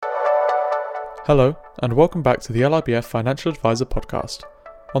Hello, and welcome back to the LIBF Financial Advisor podcast.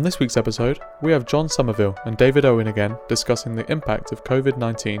 On this week's episode, we have John Somerville and David Owen again discussing the impact of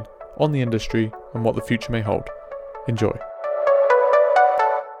COVID-19 on the industry and what the future may hold. Enjoy.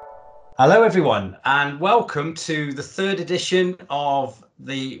 Hello everyone, and welcome to the third edition of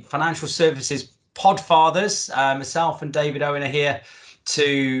the Financial Services Podfathers. Myself and David Owen are here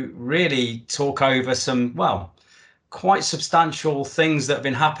to really talk over some, quite substantial things that have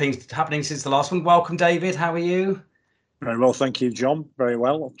been happening since the last one. Welcome, David. How are you? Very well, thank you, John. Very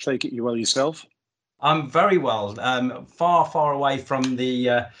well. I'll take it you well yourself. I'm very well. Far away from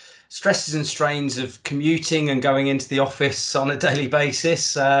the stresses and strains of commuting and going into the office on a daily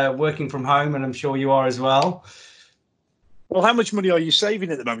basis, working from home, and I'm sure you are as well. Well, how much money are you saving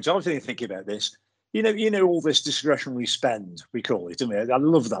at the moment? I was thinking about this. You know, all this discretionary spend, we call it, don't we? I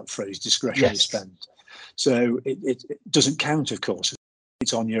love that phrase, discretionary spend. So it doesn't count, of course.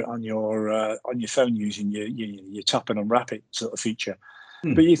 It's on your phone using your tap and unwrap it sort of feature.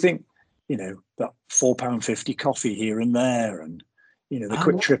 But you think, that £4.50 coffee here and there, and the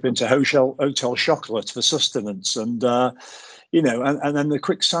quick trip into hotel chocolate for sustenance, and and then the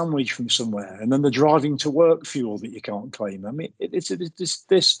quick sandwich from somewhere, and then the driving to work fuel that you can't claim. I mean, it's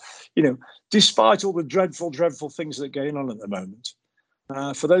this despite all the dreadful things that are going on at the moment.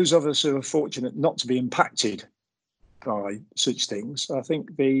 For those of us who are fortunate not to be impacted by such things, I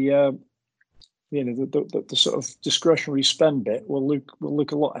think the sort of discretionary spend bit will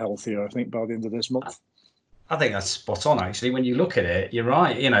look a lot healthier, I think, by the end of this month. I think that's spot on, actually. When you look at it, you're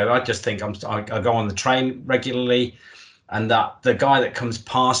right. I just think I go on the train regularly, and that the guy that comes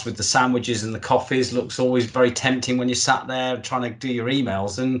past with the sandwiches and the coffees looks always very tempting when you're sat there trying to do your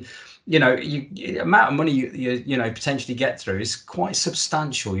emails. And the amount of money you potentially get through is quite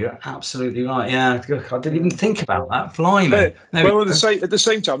substantial. You're absolutely right. Yeah, I didn't even think about that. Blimey. Well, at the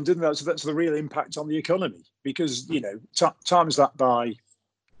same time, that's the real impact on the economy, because times that by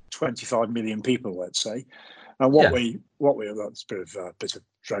 25 million people, let's say, and that's a bit of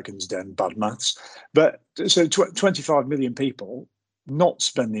Dragon's Den bad maths, but so 25 million people not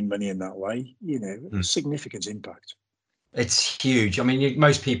spending money in that way, significant impact. It's huge. I mean,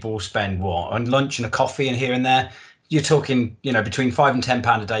 most people spend on lunch and a coffee and here and there. You're talking, between £5 and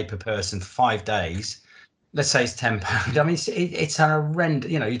 £10 a day per person for 5 days. Let's say it's £10. I mean, it's an horrendous.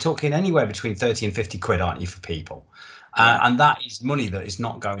 You're talking anywhere between 30 and 50 quid, aren't you, for people? And that is money that is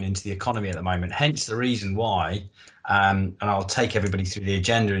not going into the economy at the moment. Hence the reason why. And I'll take everybody through the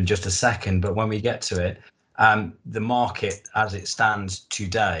agenda in just a second. But when we get to it, the market as it stands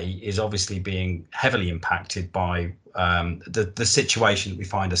today is obviously being heavily impacted by the situation that we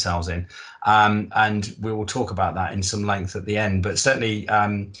find ourselves in, and we will talk about that in some length at the end. But certainly,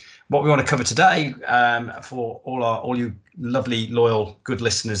 what we want to cover today, for all you lovely, loyal, good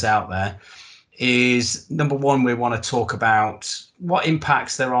listeners out there, is number one, we want to talk about what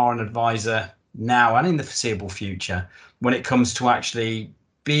impacts there are on an advisor now and in the foreseeable future when it comes to actually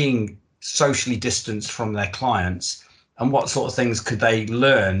being socially distanced from their clients, and what sort of things could they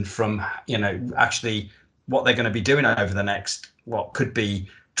learn from actually what they're going to be doing over the next what could be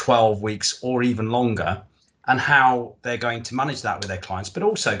 12 weeks or even longer, and how they're going to manage that with their clients. But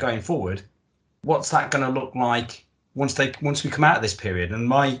also going forward, what's that going to look like once we come out of this period? And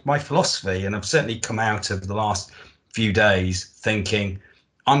my philosophy, and I've certainly come out of the last few days thinking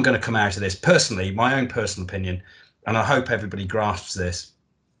I'm going to come out of this personally, my own personal opinion, and I hope everybody grasps this,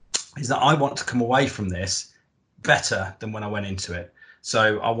 is that I want to come away from this better than when I went into it.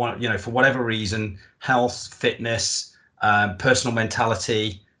 So I want, for whatever reason, health, fitness, personal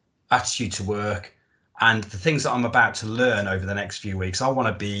mentality, attitude to work, and the things that I'm about to learn over the next few weeks, I want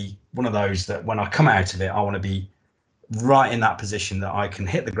to be one of those that when I come out of it, I want to be right in that position that I can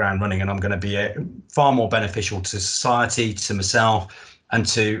hit the ground running, and I'm going to be far more beneficial to society, to myself, and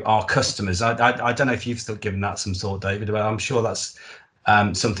to our customers. I don't know if you've still given that some thought, David, but I'm sure that's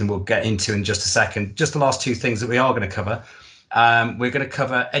something we'll get into in just a second. Just the last two things that we are going to cover. We're going to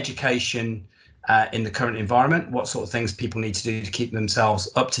cover education in the current environment, what sort of things people need to do to keep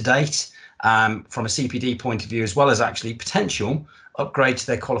themselves up to date from a CPD point of view, as well as actually potential upgrade to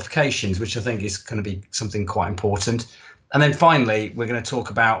their qualifications, which I think is going to be something quite important. And then finally, we're going to talk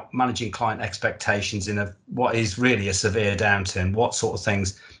about managing client expectations in what is really a severe downturn. What sort of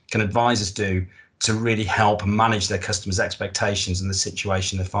things can advisors do to really help manage their customers' expectations and the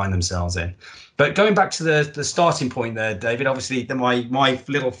situation they find themselves in? But going back to the starting point there, David, obviously my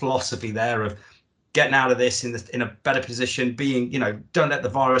little philosophy there of getting out of this in a better position, being, don't let the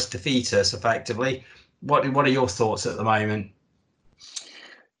virus defeat us effectively. What are your thoughts at the moment?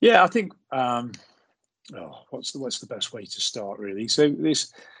 Yeah, I think what's the best way to start, really? So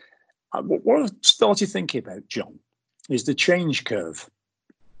what I've started thinking about, John, is the change curve.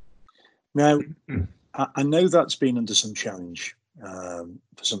 Now, I know that's been under some challenge for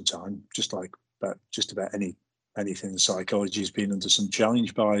some time, just about anything in psychology has been under some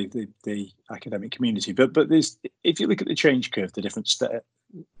challenge by the academic community. But if you look at the change curve, the different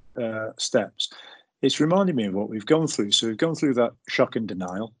steps, it's reminding me of what we've gone through. So we've gone through that shock and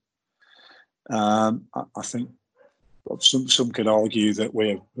denial. I think some could argue that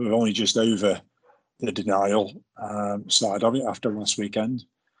we're only just over the denial side of it after last weekend.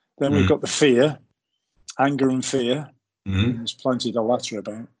 Then we've got the fear, anger and fear. There's plenty to latter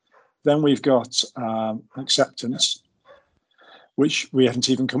about. Then we've got acceptance, which we haven't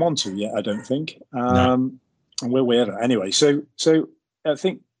even come on to yet, I don't think. And we're aware anyway. So I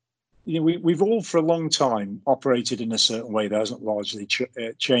think we've all for a long time operated in a certain way that hasn't largely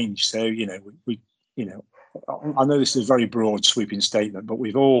changed. So we I know this is a very broad sweeping statement, but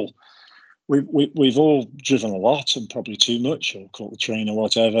we've all driven a lot and probably too much, or caught the train or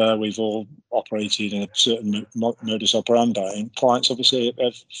whatever. We've all operated in a certain modus operandi, and clients obviously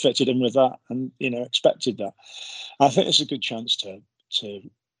have fitted in with that and expected that. I think it's a good chance to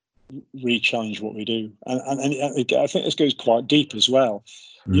re-challenge what we do, and I think this goes quite deep as well.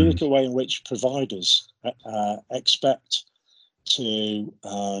 You look at the way in which providers expect to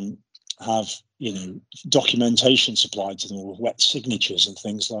have documentation supplied to them with wet signatures and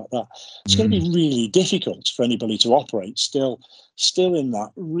things like that. It's going to be really difficult for anybody to operate still in that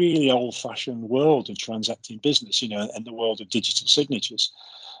really old-fashioned world of transacting business, and the world of digital signatures.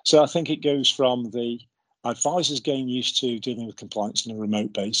 So I think it goes from the advisors getting used to dealing with compliance on a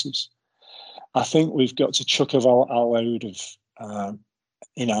remote basis. I think we've got to chuck our load of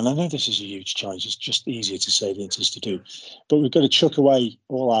and I know this is a huge challenge, it's just easier to say than it is to do, but we've got to chuck away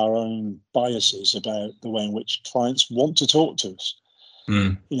all our own biases about the way in which clients want to talk to us.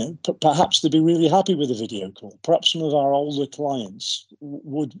 Perhaps they'd be really happy with a video call. Perhaps some of our older clients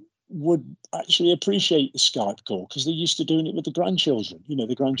would actually appreciate the Skype call because they're used to doing it with the grandchildren.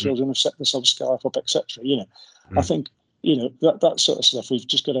 The grandchildren have set themselves Skype up, etc. I think that sort of stuff, we've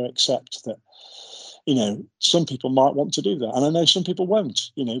just got to accept that some people might want to do that, and I know some people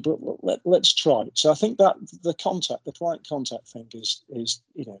won't, but let's try it. So I think that the client contact thing is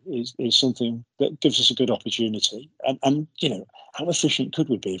something that gives us a good opportunity, and how efficient could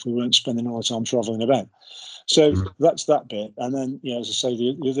we be if we weren't spending all our time traveling about? So that's that bit. And then, as I say,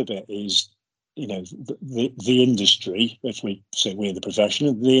 the other bit is, the industry, if we say we're the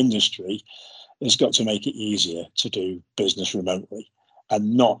profession, the industry has got to make it easier to do business remotely,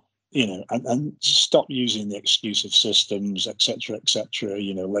 and not and stop using the excuse of systems, etc.,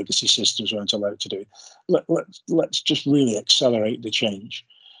 legacy systems weren't allowed to do it. Let's just really accelerate the change,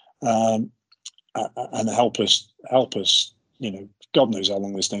 and help us. God knows how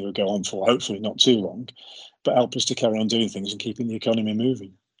long this thing will go on for. Hopefully not too long, but help us to carry on doing things and keeping the economy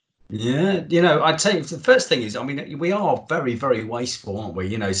moving. Yeah, I'd say the first thing is, we are very, very wasteful, aren't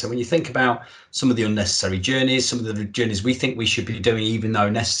we? So when you think about some of the unnecessary journeys, some of the journeys we think we should be doing, even though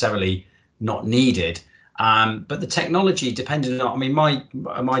necessarily not needed. But the technology depended on,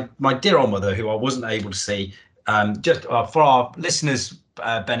 my dear old mother, who I wasn't able to see, just for our listeners'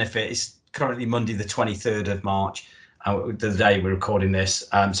 benefit, it's currently Monday, the 23rd of March, the day we're recording this.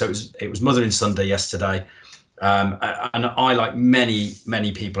 So it was Mothering Sunday yesterday. And I, like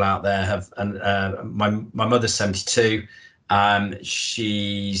many people out there, have, and my mother's 72.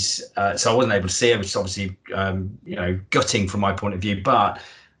 She's so I wasn't able to see her, which is obviously gutting from my point of view. But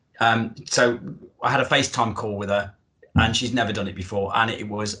so I had a FaceTime call with her, and she's never done it before, and it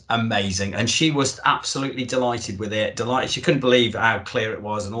was amazing. And she was absolutely delighted with it. She couldn't believe how clear it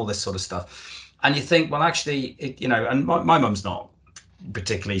was, and all this sort of stuff. And you think, well, actually, and my mum's not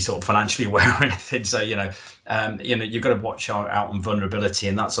particularly sort of financially aware or anything, so you've got to watch out on vulnerability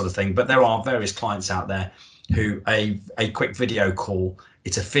and that sort of thing. But there are various clients out there who a quick video call,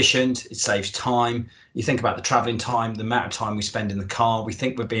 it's efficient, it saves time. You think about the traveling time, the amount of time we spend in the car. We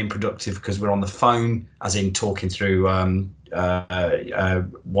think we're being productive because we're on the phone, as in talking through Wi-Fi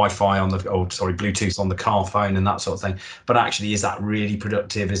Bluetooth on the car phone and that sort of thing. But actually, is that really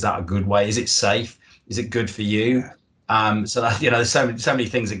productive? Is that a good way? Is it safe? Is it good for you? So that, there's so many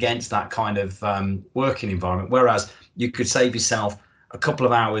things against that kind of working environment. Whereas you could save yourself a couple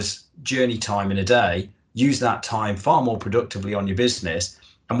of hours journey time in a day, use that time far more productively on your business.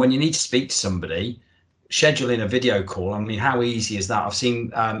 And when you need to speak to somebody, schedule in a video call. How easy is that? I've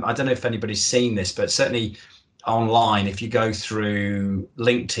seen, I don't know if anybody's seen this, but certainly online, if you go through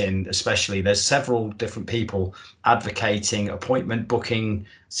LinkedIn especially, there's several different people advocating appointment booking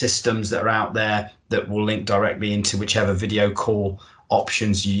systems that are out there that will link directly into whichever video call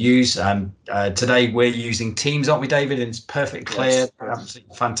options you use. Today we're using Teams, aren't we, David? And it's perfectly clear, Yes.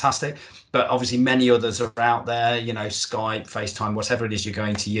 absolutely fantastic. But obviously many others are out there, you know, Skype, FaceTime, whatever it is you're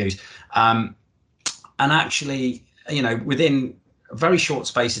going to use. And actually, you know, within a very short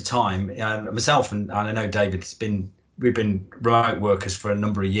space of time, myself and I know David, we've been remote workers for a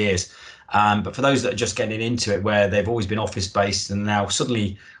number of years. But for those that are just getting into it, where they've always been office based and now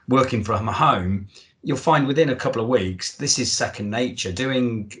suddenly working from home, you'll find within a couple of weeks, this is second nature.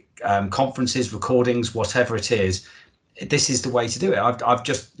 Doing conferences, recordings, whatever it is, this is the way to do it. I've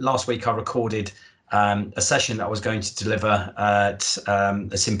just last week I recorded a session that I was going to deliver at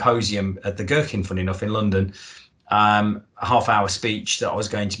a symposium at the Gherkin, funny enough, in London. A half-hour speech that I was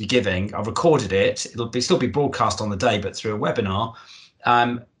going to be giving. I've recorded it. It'll still be broadcast on the day, but through a webinar.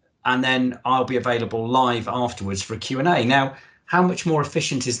 And then I'll be available live afterwards for a Q&A. Now, how much more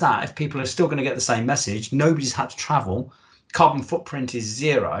efficient is that if people are still going to get the same message? Nobody's had to travel. Carbon footprint is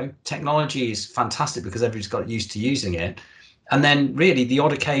zero. Technology is fantastic because everybody's got used to using it. And then really the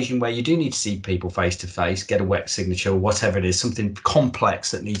odd occasion where you do need to see people face to face, get a wet signature, whatever it is, something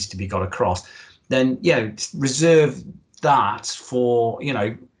complex that needs to be got across, then, you know, reserve that for, you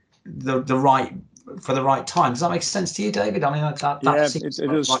know, the right time. Does that make sense to you, David? I mean, it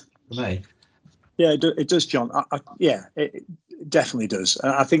does. Right for me. Yeah, it does, John. It definitely does.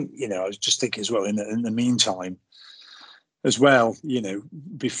 I think, you know, I was just thinking as well, in the meantime, as well, you know,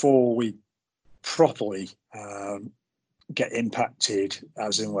 before we properly get impacted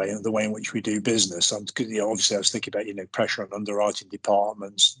as in the way in which we do business. And you know, obviously I was thinking about, you know, pressure on underwriting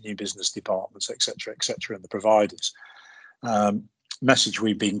departments, new business departments, etc., and the providers. Message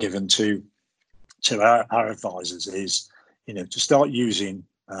we've been given to our advisors is, you know, to start using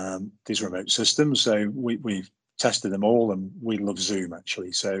these remote systems. So we've tested them all, and we love Zoom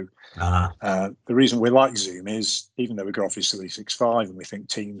actually. So the reason we like Zoom is, even though we got Office 365 and we think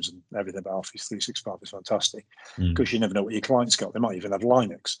Teams and everything about Office 365 is fantastic, because you never know what your client's got. They might even have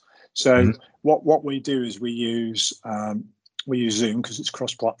Linux. So what we do is we use Zoom because it's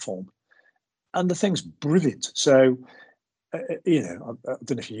cross-platform, and the thing's brilliant. So you know, I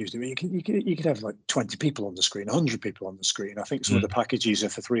don't know if you used it, but you could have like 20 people on the screen, 100 people on the screen. I think some of the packages are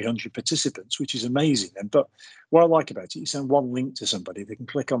for 300 participants, which is amazing. But what I like about it, you send one link to somebody, they can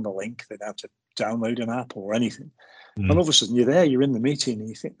click on the link, they don't have to download an app or anything. And all of a sudden you're there, you're in the meeting, and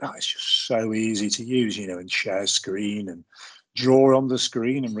you think that is just so easy to use, you know, and share screen and draw on the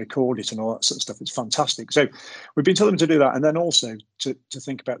screen and record it and all that sort of stuff. It's fantastic. So we've been telling them to do that, and then also to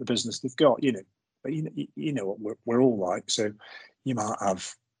think about the business they've got, you know. But you know what we're all like. So you might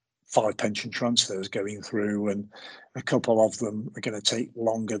have 5 pension transfers going through, and a couple of them are going to take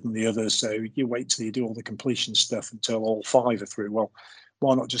longer than the others. So you wait till you do all the completion stuff until all 5 are through. Well,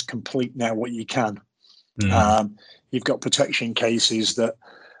 why not just complete now what you can? You've got protection cases that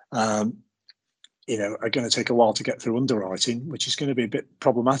you know, are going to take a while to get through underwriting, which is going to be a bit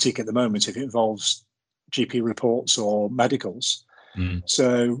problematic at the moment if it involves GP reports or medicals.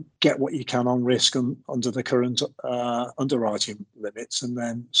 So get what you can on risk under the current underwriting limits, and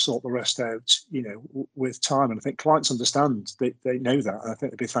then sort the rest out, you know, with time. And I think clients understand, they know that. And I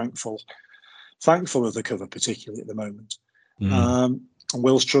think they'd be thankful of the cover, particularly at the moment. And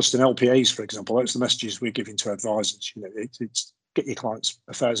Wills Trust and LPAs, for example, that's the messages we're giving to advisors. You know, it's get your clients'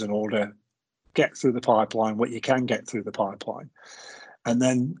 affairs in order, get through the pipeline what you can get through the pipeline, and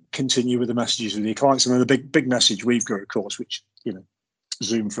then continue with the messages with your clients. And then the big message we've got, of course, which, you know,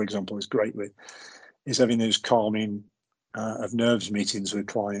 Zoom, for example, is great with, is having those calming of nerves meetings with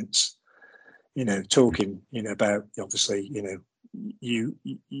clients, you know, talking, you know, about, obviously, you know, you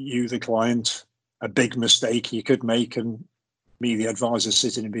the client, a big mistake you could make, and me, the advisor,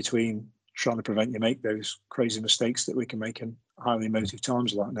 sitting in between, trying to prevent you make those crazy mistakes that we can make in highly emotive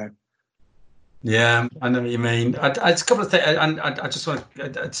times like now. Yeah, I know what you mean. It's a couple of things, and I just want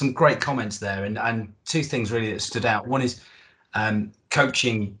some great comments there, and 2 things really that stood out. One is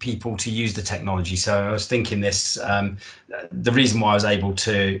coaching people to use the technology. So I was thinking this, the reason why I was able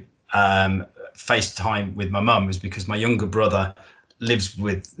to FaceTime with my mum was because my younger brother lives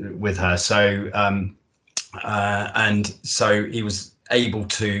with her. So and so he was able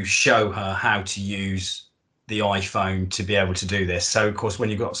to show her how to use the iPhone to be able to do this. So of course, when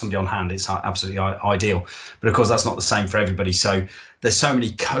you've got somebody on hand, it's absolutely ideal. But of course, that's not the same for everybody. So there's so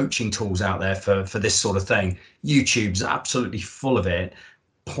many coaching tools out there for this sort of thing. YouTube's absolutely full of it.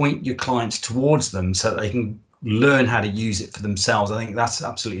 Point your clients towards them so that they can learn how to use it for themselves. I think that's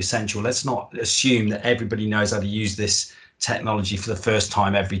absolutely essential. Let's not assume that everybody knows how to use this technology for the first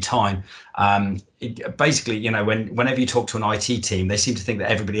time every time. Basically, you know, whenever you talk to an IT team, they seem to think that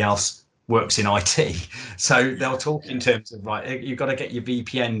everybody else works in IT, so they'll talk in terms of, right, you've got to get your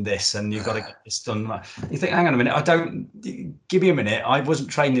VPN this, and you've got to get this done. You think, hang on a minute, give me a minute, I wasn't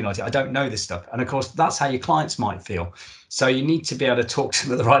trained in IT, I don't know this stuff. And of course, that's how your clients might feel. So you need to be able to talk to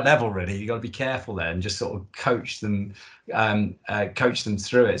them at the right level, really. You've got to be careful there and just sort of coach them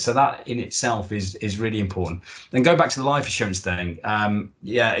through it. So that in itself is really important. Then go back to the life assurance thing.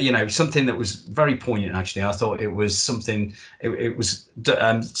 Something that was very poignant, actually. I thought it was something, it was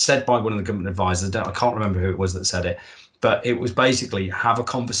said by one of the government advisors. I can't remember who it was that said it, but it was basically, have a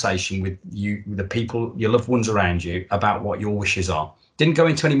conversation with the people, your loved ones around you, about what your wishes are. Didn't go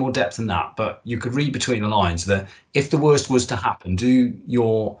into any more depth than that, but you could read between the lines that if the worst was to happen, do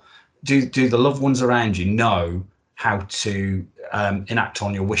the loved ones around you know how to enact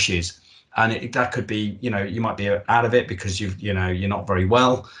on your wishes? And that could be, you might be out of it because you're not very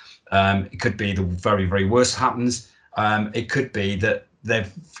well. It could be the very, very worst happens. It could be that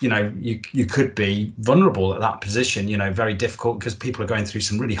you could be vulnerable at that position, very difficult, because people are going through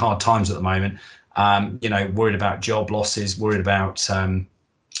some really hard times at the moment. Worried about job losses, worried about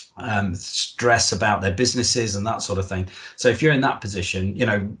stress about their businesses and that sort of thing. So if you're in that position,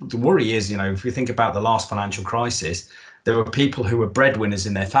 the worry is, if we think about the last financial crisis, there were people who were breadwinners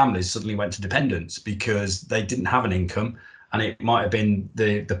in their families suddenly went to dependents because they didn't have an income, and it might have been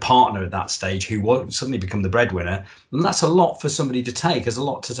the partner at that stage who would suddenly become the breadwinner. And that's a lot for somebody to take. There's a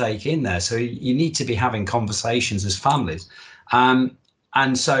lot to take in there. So you need to be having conversations as families.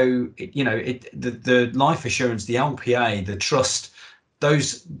 And so, the life assurance, the LPA, the trust,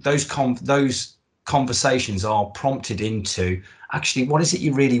 those conversations are prompted into, actually, what is it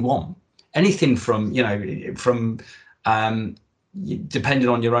you really want? Anything from, depending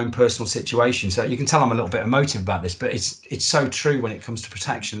on your own personal situation. So you can tell I'm a little bit emotive about this, but it's so true when it comes to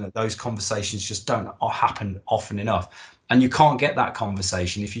protection, that those conversations just don't happen often enough. And you can't get that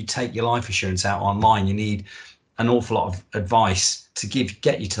conversation if you take your life assurance out online. You need an awful lot of advice to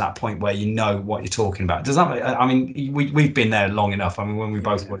get you to that point where you know what you're talking about. Does that? I mean, we've been there long enough. I mean, when we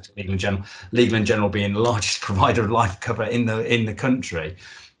both worked at Legal and General being the largest provider of life cover in the country,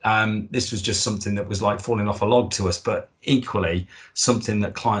 this was just something that was like falling off a log to us, but equally something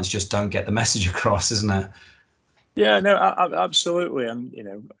that clients just don't get the message across, isn't it? Yeah, no, absolutely. And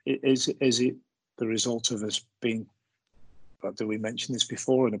is it the result of us being? We mentioned this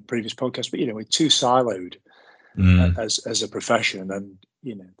before in a previous podcast, but we're too siloed. As a profession, and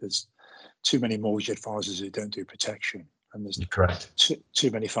there's too many mortgage advisors who don't do protection, and there's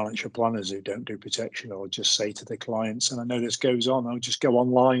too many financial planners who don't do protection, or just say to their clients, and I know this goes on, I'll just go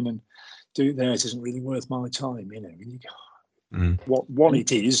online and do it there, it isn't really worth my time. One,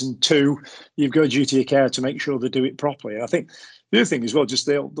 it is, and two, you've got a duty of care to make sure they do it properly. And I think the other thing as well, just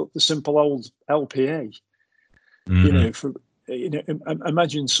the simple old LPA.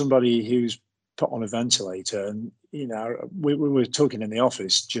 Imagine somebody who's put on a ventilator, and we were talking in the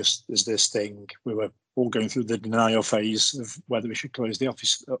office just as this thing, we were all going through the denial phase of whether we should close the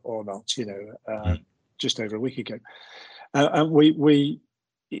office or not, just over a week ago, and we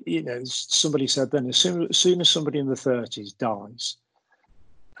somebody said then, as soon as somebody in the 30s dies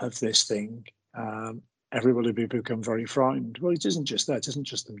of this thing, everybody will become very frightened. Well, it isn't just that. It isn't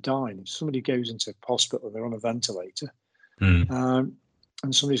just them dying. If somebody goes into hospital, they're on a ventilator,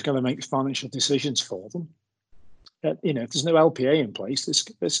 and somebody's going to make financial decisions for them. If there's no LPA in place,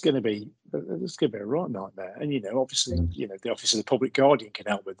 it's going to be a right nightmare. And obviously, the Office of the Public Guardian can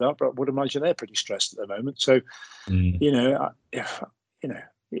help with that, but I would imagine they're pretty stressed at the moment. So,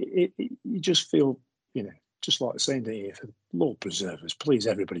 you just feel, just like saying to you, for Lord preserve us, please,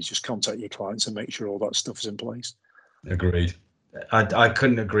 everybody, just contact your clients and make sure all that stuff is in place. Agreed. I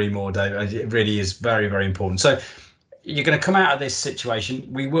couldn't agree more, Dave. It really is very, very important. So you're going to come out of this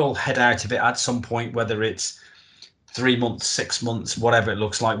situation. We will head out of it at some point, whether it's 3 months, 6 months, whatever it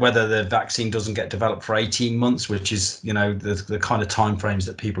looks like, whether the vaccine doesn't get developed for 18 months, which is, the kind of timeframes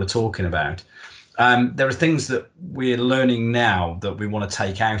that people are talking about. There are things that we're learning now that we want to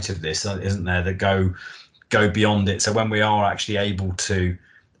take out of this, isn't there, that go beyond it. So when we are actually able to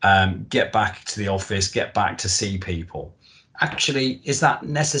get back to the office, get back to see people, actually, is that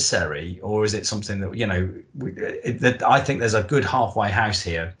necessary, or is it something that, I think there's a good halfway house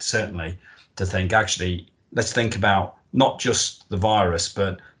here, certainly, to think, actually, let's think about not just the virus,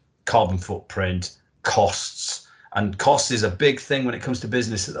 but carbon footprint, costs. And cost is a big thing when it comes to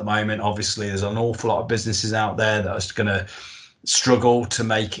business at the moment. Obviously, there's an awful lot of businesses out there that are going to struggle to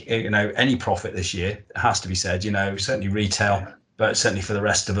make any profit this year. It has to be said, certainly retail, but certainly for the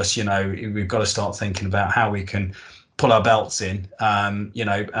rest of us, we've got to start thinking about how we can pull our belts in,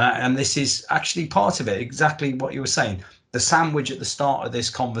 and this is actually part of it, exactly what you were saying. the sandwich at the start of this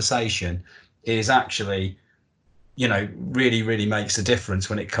conversation is actually, really, really makes a difference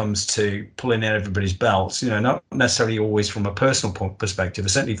when it comes to pulling in everybody's belts, not necessarily always from a personal perspective,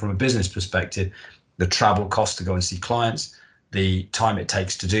 but certainly from a business perspective, the travel cost to go and see clients, the time it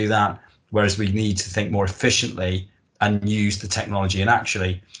takes to do that, whereas we need to think more efficiently and use the technology. And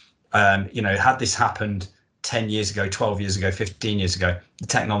actually, had this happened 10 years ago, 12 years ago, 15 years ago, the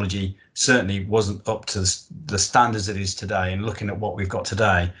technology certainly wasn't up to the standards it is today. And looking at what we've got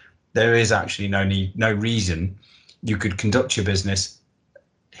today, there is actually no reason you could conduct your business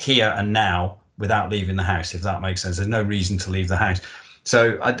here and now without leaving the house, if that makes sense. There's no reason to leave the house.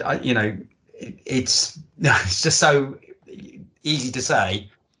 So it's just so easy to say.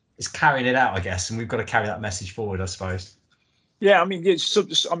 It's carrying it out, I guess, and we've got to carry that message forward, I suppose. Yeah, I mean,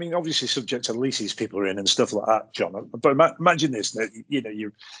 obviously subject to leases people are in and stuff like that, John. But imagine this: that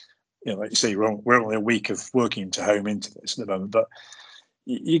like you say, we're only a week of working to home into this at the moment, but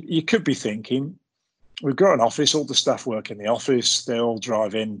you could be thinking, we've got an office, all the staff work in the office, they all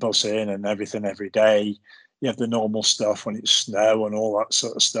drive in, bus in and everything every day. You have the normal stuff when it's snow and all that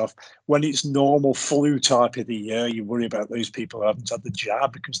sort of stuff. When it's normal flu type of the year, you worry about those people who haven't had the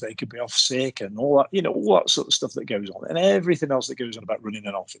jab because they could be off sick and all that, all that sort of stuff that goes on and everything else that goes on about running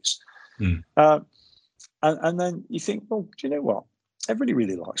an office. And then you think, well, do you know what? Everybody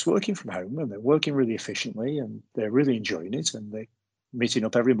really likes working from home and they're working really efficiently and they're really enjoying it and they're meeting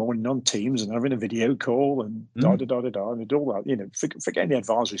up every morning on Teams and having a video call and and all that, forgetting the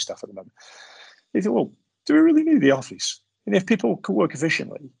advisory stuff at the moment. You think, well, do we really need the office? And if people can work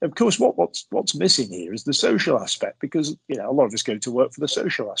efficiently, of course, what's missing here is the social aspect, because a lot of us go to work for the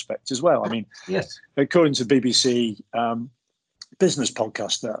social aspect as well. I mean, yes, according to BBC business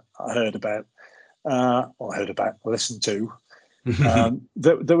podcast that I listened to,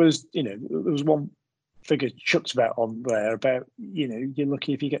 there was one figure chucked about on there about you're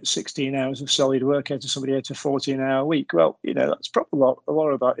lucky if you get 16 hours of solid work out of somebody out of 14-hour week. Well, that's probably a lot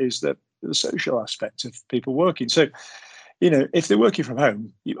of that is the social aspect of people working. So, if they're working from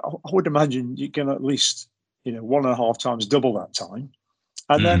home, I would imagine you can at least 1.5 times double that time.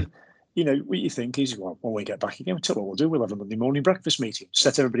 And then, what you think is, well, when we get back again, we'll tell what we'll do. We'll have a Monday morning breakfast meeting,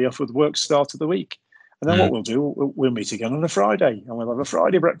 set everybody off with work start of the week. And then what we'll do, we'll meet again on a Friday and we'll have a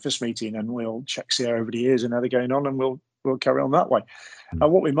Friday breakfast meeting and we'll see how everybody is and how they're going on and we'll carry on that way.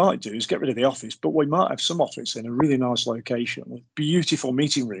 And what we might do is get rid of the office, but we might have some office in a really nice location with beautiful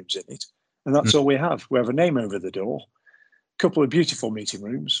meeting rooms in it. And that's all we have. We have a name over the door, a couple of beautiful meeting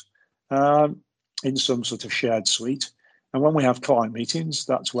rooms in some sort of shared suite. And when we have client meetings,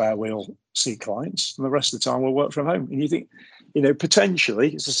 that's where we'll see clients. And the rest of the time we'll work from home. And you think,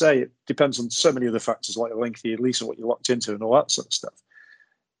 potentially, as I say, it depends on so many other factors like the length of your lease and what you're locked into and all that sort of stuff.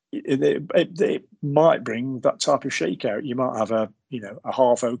 It might bring that type of shakeout. You might have a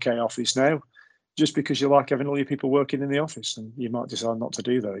half okay office now, just because you like having all your people working in the office, and you might decide not to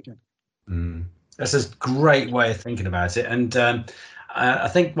do that again. That's a great way of thinking about it. And I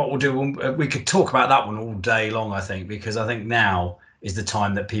think what we'll do, we could talk about that one all day long, I think, because I think now is the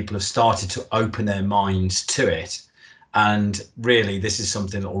time that people have started to open their minds to it. And really, this is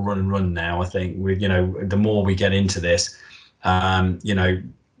something that will run and run now. I think the more we get into this,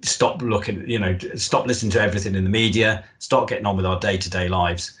 stop listening to everything in the media, start getting on with our day-to-day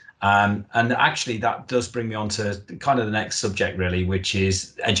lives. And actually, that does bring me on to kind of the next subject, really, which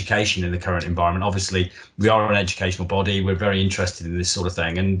is education in the current environment. Obviously, we are an educational body. We're very interested in this sort of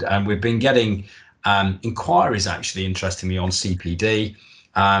thing. And we've been getting inquiries, actually, interestingly, on CPD.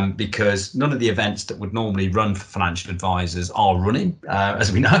 Because none of the events that would normally run for financial advisors are running.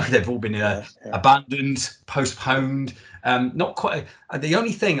 As we know, they've all been abandoned, postponed. Not quite. The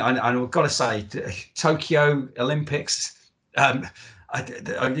only thing I've got to say, Tokyo Olympics.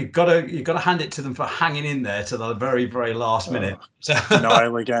 You've got to hand it to them for hanging in there to the very, very last minute.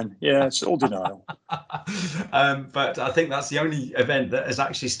 Denial again. Yeah, it's all denial. But I think that's the only event that is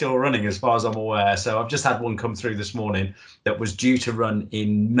actually still running, as far as I'm aware. So I've just had one come through this morning that was due to run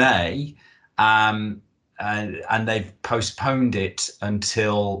in May, and they've postponed it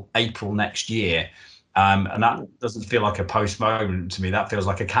until April next year. And that doesn't feel like a postponement to me. That feels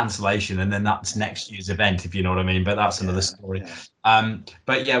like a cancellation, and then that's next year's event, if you know what I mean. But that's another story.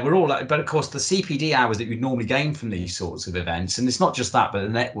 But yeah, we're all like, but of course, the CPD hours that you'd normally gain from these sorts of events, and it's not just that, but the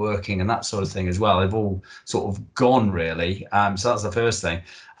networking and that sort of thing as well, they've all sort of gone, really. So that's the first thing.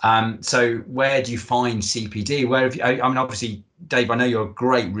 So where do you find CPD? Where have you, I mean, obviously, Dave, I know you're a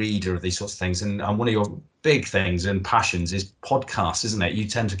great reader of these sorts of things, and one of your big things and passions is podcasts, isn't it? You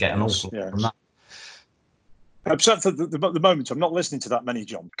tend to get an awful lot from that. Except for the moment, I'm not listening to that many,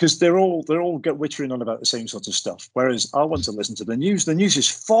 John, because they're all wittering on about the same sort of stuff. Whereas I want to listen to the news. The news is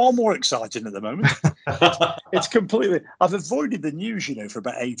far more exciting at the moment. It's completely. I've avoided the news, for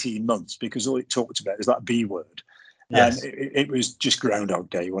about 18 months because all it talked about is that B word. Yes. And it was just Groundhog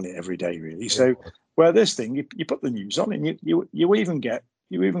Day, wasn't it? Every day, really. So where this thing, you put the news on, and you even get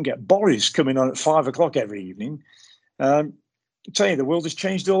Boris coming on at 5 o'clock every evening. I tell you, the world has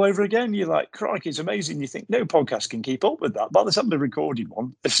changed all over again. You're like, crikey, it's amazing. You think no podcast can keep up with that. By the time the recorded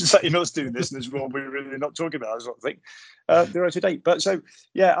one, it's just like, us doing this, and there's one we're really not talking about, I sort of thing. They're out of date. But so,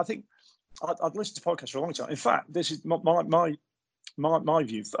 yeah, I think I'd listened to podcasts for a long time. In fact, this is my view.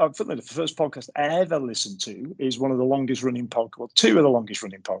 The first podcast I ever listened to is one of the longest running podcasts, well, two of the longest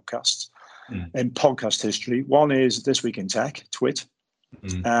running podcasts in podcast history. One is This Week in Tech, Twit,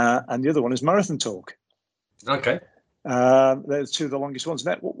 and the other one is Marathon Talk. Okay. They're two of the longest ones.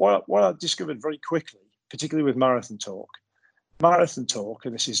 Now, what I discovered very quickly, particularly with Marathon Talk, and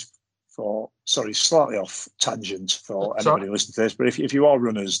this is slightly off tangent for anybody listening to this, but if you are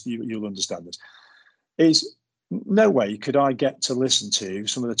runners, you'll understand this, is no way could I get to listen to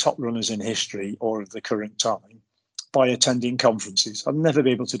some of the top runners in history or of the current time by attending conferences. I'd never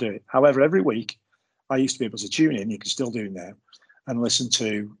be able to do it. However, every week I used to be able to tune in, you can still do now, and listen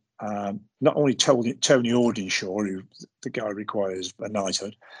to not only Tony Audenshaw, who the guy requires a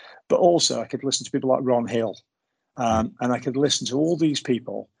knighthood, but also I could listen to people like Ron Hill, and I could listen to all these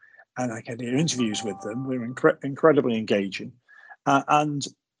people, and I could hear interviews with them. They were incredibly engaging, and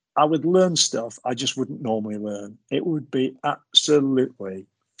I would learn stuff I just wouldn't normally learn. It would be absolutely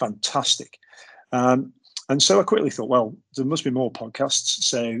fantastic. And so I quickly thought, well, there must be more podcasts.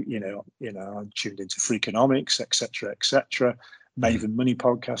 So, I tuned into Freakonomics, etc. Maven Money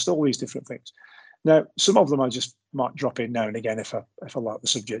podcast, all these different things. Now, some of them I just might drop in now and again if I like the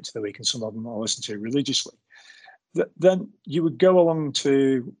subject of the week, and some of them I'll listen to religiously. Then you would go along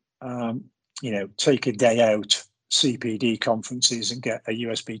to, take a day out CPD conferences and get a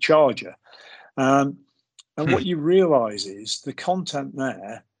USB charger. And what you realise is the content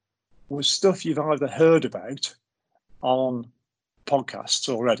there was stuff you've either heard about on podcasts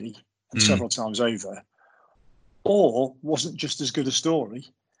already and several times over, or wasn't just as good a story,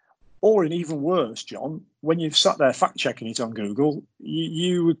 or in even worse, John, when you've sat there fact checking it on Google,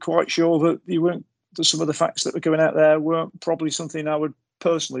 you were quite sure that some of the facts that were going out there weren't probably something I would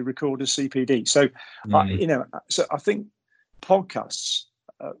personally record as CPD. So, so I think podcasts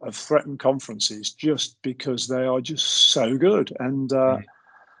have threatened conferences just because they are just so good. And,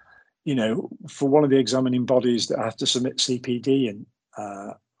 for one of the examining bodies that I have to submit CPD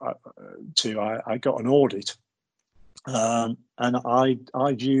I got an audit. And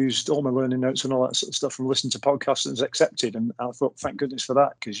I'd used all my learning notes and all that sort of stuff from listening to podcasts and was accepted. And I thought, thank goodness for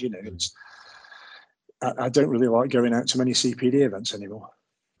that, because, I don't really like going out to many CPD events anymore.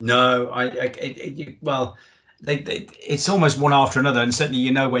 No, it's almost one after another. And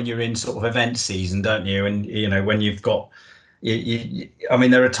certainly, when you're in sort of event season, don't you? And, when you've got,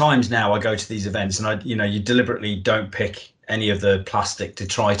 there are times now I go to these events and you deliberately don't pick any of the plastic to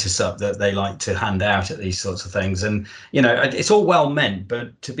try to sup that they like to hand out at these sorts of things. And, it's all well meant,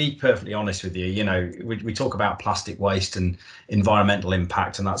 but to be perfectly honest with you, we talk about plastic waste and environmental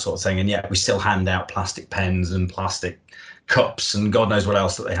impact and that sort of thing. And yet we still hand out plastic pens and plastic cups and God knows what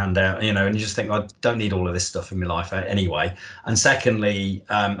else that they hand out, and you just think, I don't need all of this stuff in my life anyway. And secondly,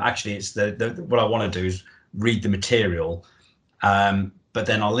 actually, it's what I want to do is read the material. But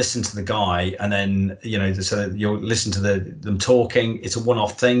then I'll listen to the guy, and then so you'll listen to them talking. It's a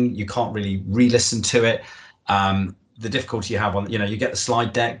one-off thing. You can't really re-listen to it. The difficulty you have on, you get the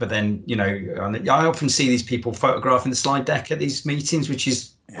slide deck, but then I often see these people photographing the slide deck at these meetings, which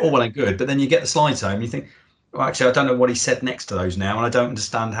is all well and good. But then you get the slides home, and you think, well, actually, I don't know what he said next to those now, and I don't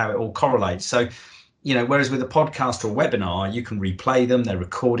understand how it all correlates. So, whereas with a podcast or a webinar, you can replay them, they're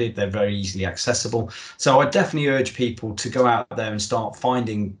recorded, they're very easily accessible. So I definitely urge people to go out there and start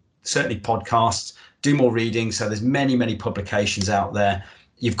finding certainly podcasts, do more reading. So there's many, many publications out there.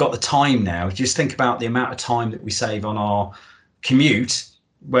 You've got the time now. Just think about the amount of time that we save on our commute,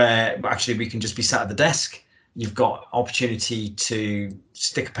 where actually we can just be sat at the desk. You've got opportunity to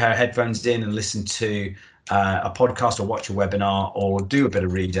stick a pair of headphones in and listen to a podcast or watch a webinar or do a bit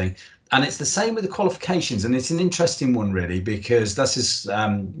of reading. And it's the same with the qualifications, and it's an interesting one really, because this is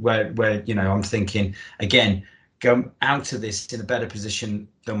where I'm thinking again, go out of this in a better position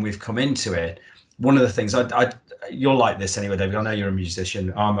than we've come into it. One of the things you're like this anyway, David. I know you're a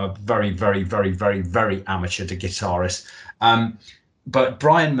musician. I'm a very, very, very, very, very amateur guitarist. But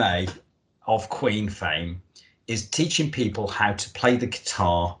Brian May of Queen fame is teaching people how to play the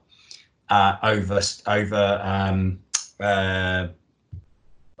guitar over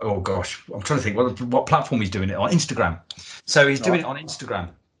oh gosh, I'm trying to think what platform he's doing it on. Instagram. So he's doing it on Instagram.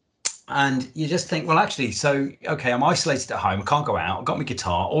 And you just think, well, actually, so, okay, I'm isolated at home. I can't go out. I've got my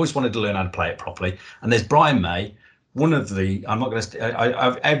guitar. Always wanted to learn how to play it properly. And there's Brian May, one of the, I'm not going to,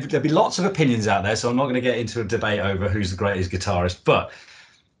 there'll be lots of opinions out there, so I'm not going to get into a debate over who's the greatest guitarist, but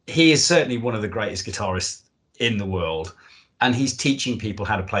he is certainly one of the greatest guitarists in the world. And he's teaching people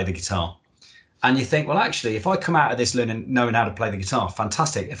how to play the guitar. And you think, well, actually, if I come out of this knowing how to play the guitar,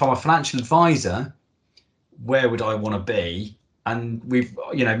 fantastic. If I'm a financial advisor, where would I want to be? And we've,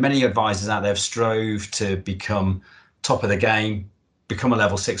 many advisors out there have strove to become top of the game, become a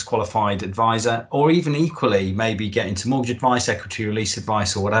level 6 qualified advisor, or even equally, maybe get into mortgage advice, equity release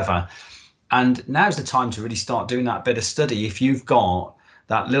advice, or whatever. And now's the time to really start doing that bit of study. If you've got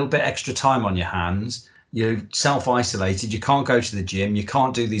that little bit extra time on your hands, you're self-isolated, you can't go to the gym, you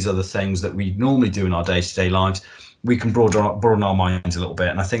can't do these other things that we normally do in our day-to-day lives, we can broaden our minds a little bit.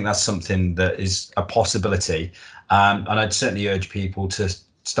 And I think that's something that is a possibility. And I'd certainly urge people to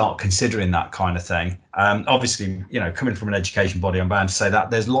start considering that kind of thing. Obviously, coming from an education body, I'm bound to say that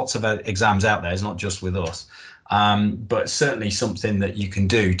there's lots of exams out there. It's not just with us, but certainly something that you can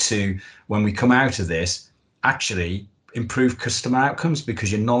do to, when we come out of this, actually improve customer outcomes,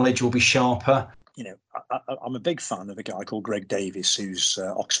 because your knowledge will be sharper. I'm a big fan of a guy called Greg Davis, who's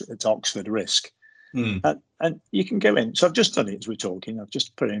at Oxford Risk. And you can go in. So I've just done it as we're talking. I've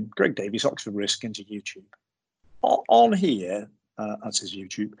just put in Greg Davis, Oxford Risk into YouTube. On here, that's his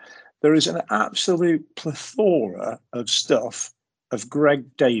YouTube, there is an absolute plethora of stuff of Greg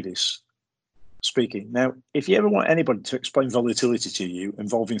Davis speaking. Now, if you ever want anybody to explain volatility to you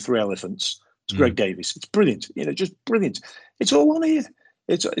involving 3 elephants, it's Greg Davis. It's brilliant. Just brilliant. It's all on here.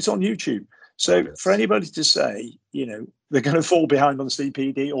 It's on YouTube. So for anybody to say, they're going to fall behind on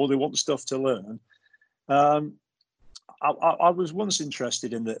CPD or they want stuff to learn, I was once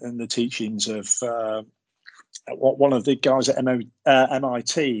interested in the teachings of one of the guys at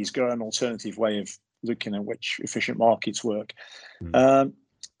MIT. He's got an alternative way of looking at which efficient markets work. And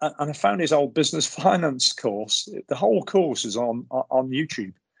I found his old business finance course. The whole course is on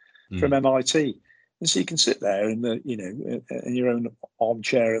YouTube from MIT. And so you can sit there in in your own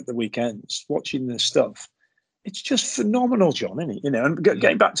armchair at the weekends watching this stuff. It's just phenomenal, John, isn't it? And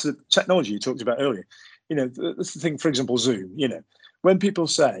getting back to the technology you talked about earlier, the thing, for example, Zoom, when people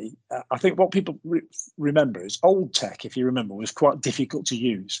say, I think what people remember is old tech, if you remember, was quite difficult to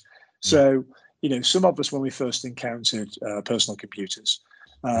use. So, some of us, when we first encountered personal computers,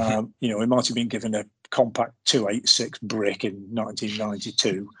 we might have been given a compact 286 brick in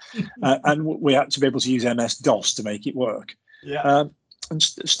 1992, and we had to be able to use MS-DOS to make it work. And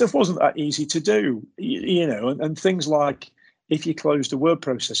stuff wasn't that easy to do, and things like if you closed a word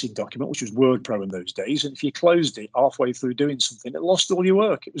processing document, which was WordPro in those days, and if you closed it halfway through doing something, it lost all your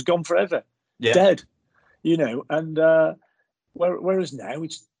work. It was gone forever, dead, and whereas now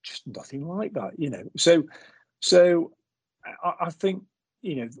it's just nothing like that, So I think,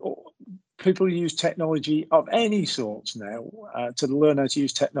 people use technology of any sorts now to learn how to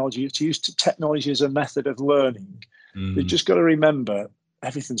use technology, to use technology as a method of learning. They've just got to remember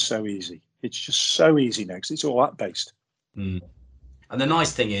everything's so easy. It's just so easy now because it's all app-based. And the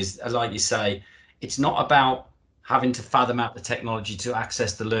nice thing is, like you say, it's not about having to fathom out the technology to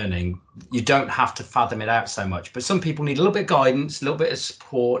access the learning. You don't have to fathom it out so much, but some people need a little bit of guidance, a little bit of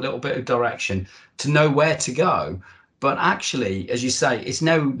support, a little bit of direction to know where to go. But actually, as you say, it's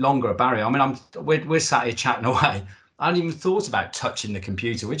no longer a barrier. I mean, we're sat here chatting away. I hadn't even thought about touching the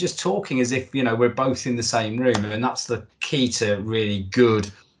computer. We're just talking as if, we're both in the same room. And that's the key to really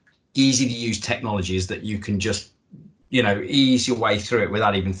good, easy to use technology, is that you can just, ease your way through it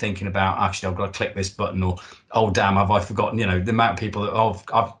without even thinking about, actually, I've got to click this button, or, oh, damn, have I forgotten, the amount of people that,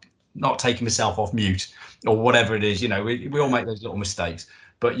 I've not taken myself off mute, or whatever it is. We all make those little mistakes,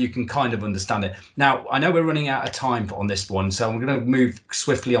 but you can kind of understand it. Now, I know we're running out of time on this one, so I'm going to move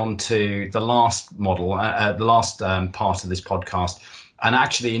swiftly on to the last model, the last part of this podcast. And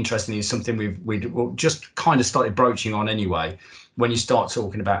actually, interestingly, is something we just kind of started broaching on anyway. When you start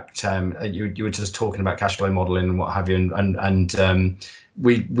talking about, you were just talking about cash flow modeling and what have you, and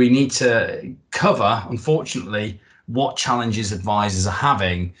we need to cover, unfortunately, what challenges advisors are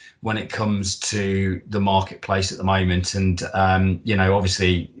having when it comes to the marketplace at the moment. And,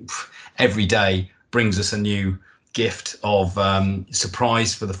 obviously every day brings us a new gift of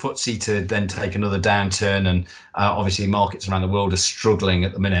surprise for the FTSE to then take another downturn. And obviously markets around the world are struggling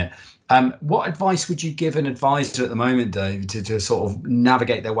at the minute. What advice would you give an advisor at the moment, Dave, to sort of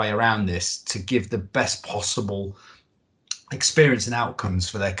navigate their way around this, to give the best possible experience and outcomes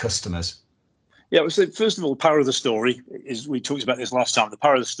for their customers? Yeah, so first of all, the power of the story is, we talked about this last time. The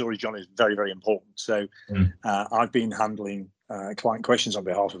power of the story, John, is very, very important. So I've been handling client questions on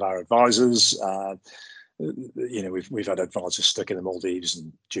behalf of our advisors. We've had advisors stuck in the Maldives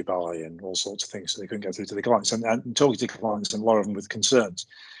and Dubai and all sorts of things, so they couldn't go through to the clients. And talking to clients, and a lot of them with concerns.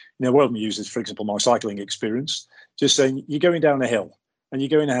 One of them uses, for example, my cycling experience, just saying you're going down a hill, and you're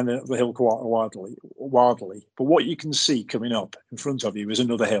going down the hill quite wildly, but what you can see coming up in front of you is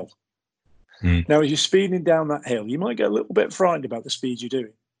another hill. Now, as you're speeding down that hill, you might get a little bit frightened about the speed you're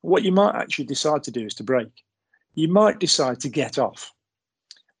doing. What you might actually decide to do is to brake. You might decide to get off.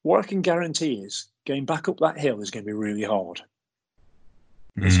 What I can guarantee is going back up that hill is going to be really hard.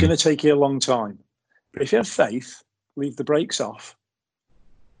 It's going to take you a long time. But if you have faith, leave the brakes off,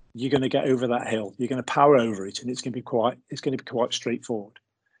 you're going to get over that hill. You're going to power over it, and it's going to be quite straightforward.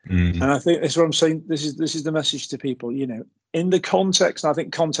 And I think that's what I'm saying. This is the message to people. In the context, and I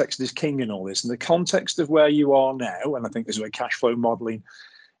think context is king in all this. In the context of where you are now, and I think this is where cash flow modelling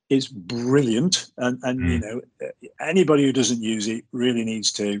is brilliant. And anybody who doesn't use it really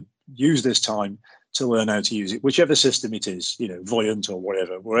needs to use this time to learn how to use it, whichever system it is. Voyant or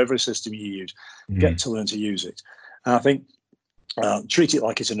whatever system you use, get to learn to use it. And I think treat it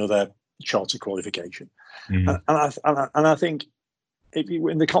like it's another charter qualification. And I think, if you,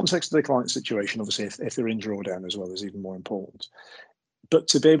 in the context of the client situation, obviously, if they're in drawdown as well, is even more important. But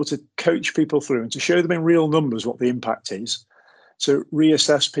to be able to coach people through and to show them in real numbers what the impact is, to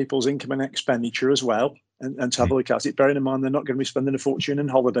reassess people's income and expenditure as well, and to have a look at it, bearing in mind they're not going to be spending a fortune in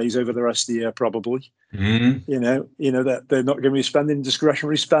holidays over the rest of the year, probably. That they're not going to be spending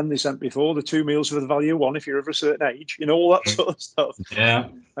discretionary spend they sent before, the 2 meals for the value of one if you're over a certain age, all that sort of stuff.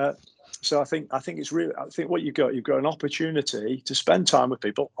 So I think it's really, I think what you've got an opportunity to spend time with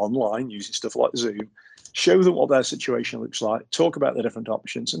people online using stuff like Zoom, show them what their situation looks like, talk about the different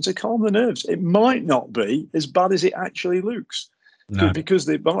options, and to calm the nerves. It might not be as bad as it actually looks, because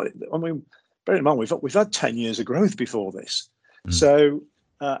bear in mind we've had 10 years of growth before this, so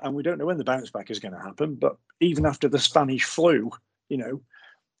and we don't know when the bounce back is going to happen. But even after the Spanish flu,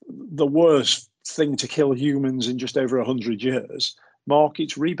 the worst thing to kill humans in just over 100 years.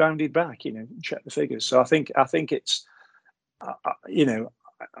 Markets rebounded back, check the figures. So I think it's, obviously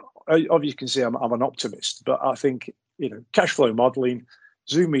you can see I'm an optimist, but I think, cash flow modeling,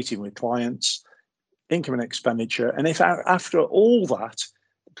 Zoom meeting with clients, income and expenditure. And if after all that,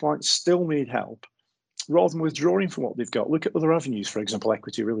 the clients still need help, rather than withdrawing from what they've got, look at other avenues, for example,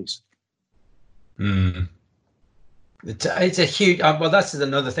 equity release. It's a huge, well, that's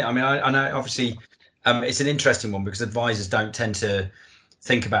another thing. I mean, I know obviously, it's an interesting one because advisors don't tend to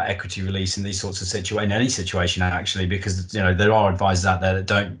think about equity release in these sorts of situations, in any situation actually, because there are advisors out there that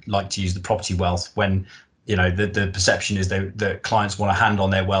don't like to use the property wealth when the perception is that clients want to hand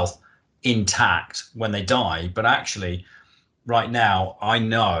on their wealth intact when they die. But actually, right now, I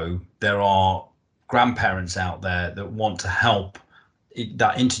know there are grandparents out there that want to help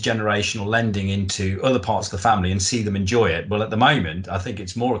that intergenerational lending into other parts of the family and see them enjoy it. Well, at the moment, I think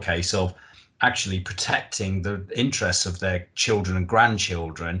it's more a case of actually protecting the interests of their children and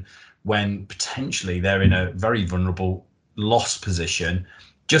grandchildren when potentially they're in a very vulnerable loss position,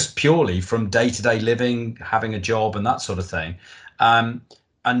 just purely from day-to-day living, having a job and that sort of thing.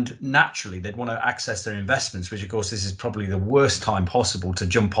 And naturally they'd want to access their investments, which of course this is probably the worst time possible to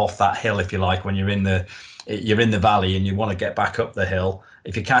jump off that hill, if you like, when you're in the valley and you want to get back up the hill.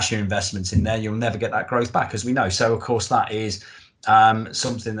 If you cash your investments in there, you'll never get that growth back, as we know. So of course that is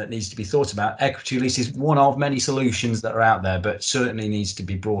something that needs to be thought about. Equity release is one of many solutions that are out there, but certainly needs to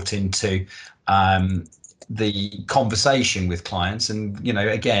be brought into the conversation with clients. And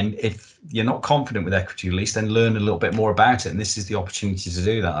again, if you're not confident with equity release, then learn a little bit more about it, and this is the opportunity to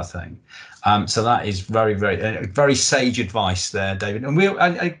do that, I think. So that is very, very, very sage advice there, David. And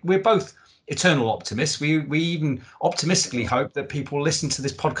we're both eternal optimists. We even optimistically hope that people listen to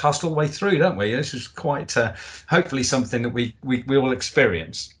this podcast all the way through, don't we? This is quite hopefully something that we will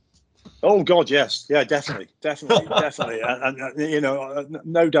experience. Oh God, yes, yeah, definitely, and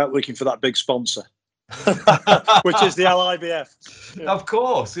no doubt looking for that big sponsor, which is the LIBF. Yeah. Of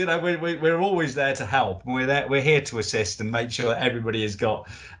course, we're always there to help. We're here to assist and make sure that everybody has got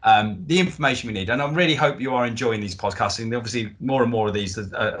the information we need. And I really hope you are enjoying these podcasts, and obviously more and more of these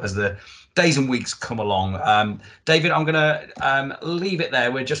as the days and weeks come along. David, I'm going to leave it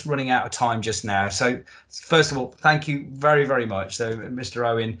there. We're just running out of time just now. So first of all, thank you very, very much. So Mr.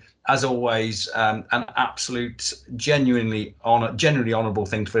 Owen, as always, an absolute, genuinely honourable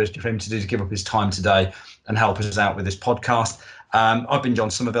thing for him to do, to give up his time today and help us out with this podcast. I've been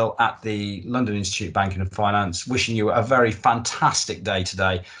John Somerville at the London Institute of Banking and Finance, wishing you a very fantastic day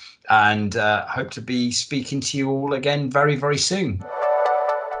today, and hope to be speaking to you all again very, very soon.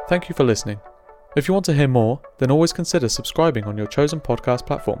 Thank you for listening. If you want to hear more, then always consider subscribing on your chosen podcast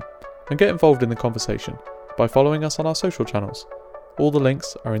platform and get involved in the conversation by following us on our social channels. All the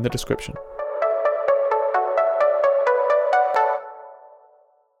links are in the description.